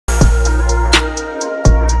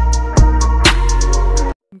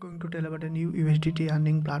tell about a new USDT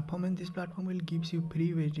earning platform, and this platform will gives you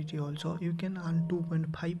free USDT also. You can earn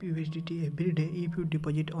 2.5 USDT every day if you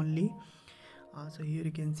deposit only. So here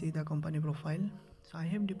you can see the company profile. So I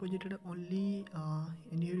have deposited only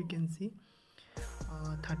and here you can see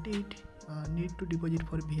 38 need to deposit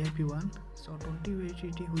for VIP1. So 20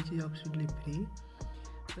 USDT, which is absolutely free.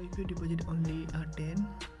 So if you deposit only 10,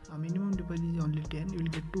 minimum deposit is only 10, you will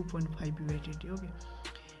get 2.5 USDT. Okay,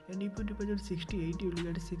 and if you deposit 68, you will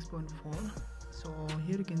get 6.4. so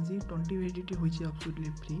here you can see 20 USDT, which is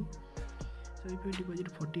absolutely free. So if you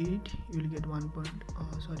deposit 48, you will get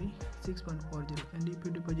 6.40, and if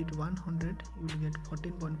you deposit 100, you will get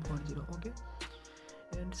 14.40. okay,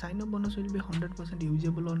 and sign up bonus will be 100%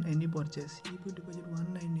 usable on any purchase. If you deposit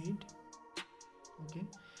 198, okay,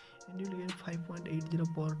 and you will get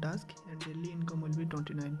 5.80 per task, and daily income will be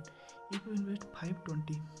 29. If you invest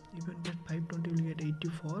 520, you will get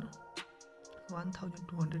 84.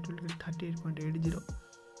 1200 you will get 38.80.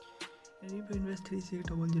 and if you invest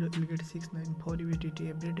 3600, you will get 694 USDT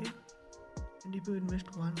every day. And if you invest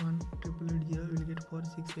 11880, you will get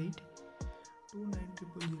 468.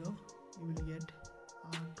 29000, you will get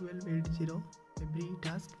 1280 every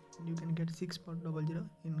task, and you can get 6.00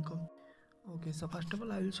 income. Okay, so first of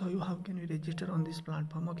all I will show you how can we register on this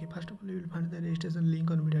platform. Okay, first of all you will find the registration link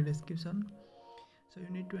on video description. So you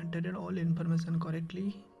need to enter all information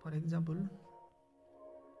correctly. For example,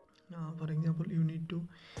 you need to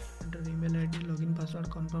enter email ID, login password,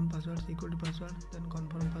 confirm password, security password, then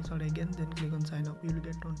confirm password again, then click on sign up. You will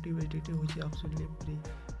get 20 USDT, which is absolutely free.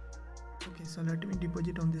 Okay, so let me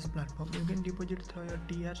deposit on this platform. You can deposit through your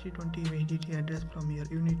TRC20 USDT address from here.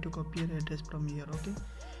 You need to copy your address from here. Okay,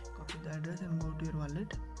 copy the address and go to your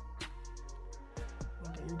wallet.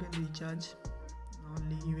 Okay, you can recharge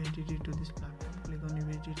only USDT to this platform. Click on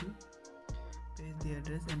USDT, paste the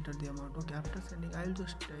address, enter the amount. Okay, after sending, I'll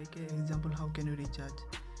just take an example how can you recharge.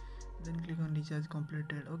 Then click on recharge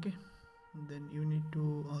completed. Okay, then you need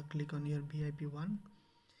to click on your VIP1.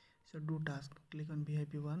 So do task, click on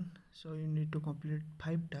VIP1. So you need to complete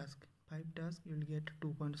 5 tasks. You will get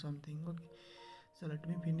 2 point something. Okay, so let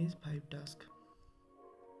me finish 5 tasks.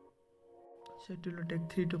 So it will take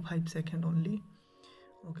 3 to 5 seconds only.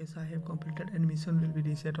 Okay, so I have completed, and mission will be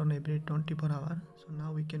reset on every 24 hours. So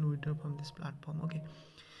now we can withdraw from this platform. Okay,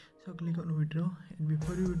 so click on withdraw, and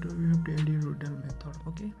before you withdraw, you have to add your withdrawal method.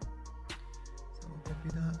 Okay, so copy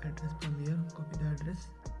the address from here, and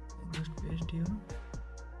just paste here.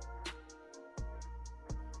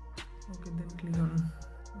 Okay, then click on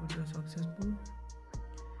withdraw successful,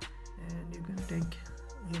 and you can take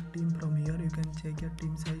your team from here. You can check your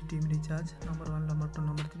team size, team recharge, number 1, number 2,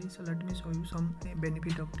 number 3. So let me show you some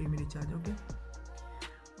benefit of team recharge. Okay,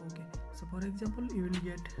 so for example, you will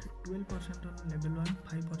get 12% on level 1,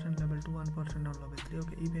 5% level 2, 1% on level 3.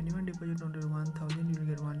 Okay, if anyone deposit under 1000, you will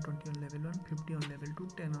get 120 on level 1, 50 on level 2,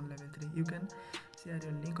 10 on level 3. You can share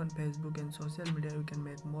your link on Facebook and social media. You can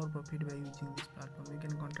make more profit by using this platform. You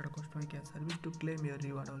can contact customer care service to claim your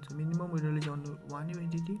reward also. Minimum withdrawal is only 1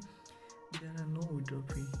 USDT. There are no withdrawal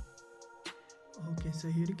fee. Okay, so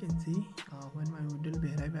here you can see when my withdrawal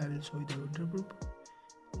will arrive, I will show you the withdrawal proof.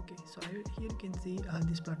 Okay, so here you can see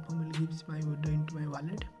this platform will gives my withdrawal into my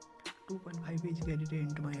wallet. 2.5 is credited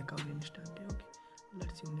into my account instantly. Okay,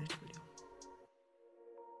 let's see you next video.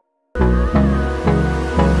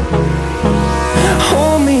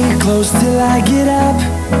 Hold me close till I get up.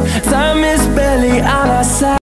 Time is barely on our side.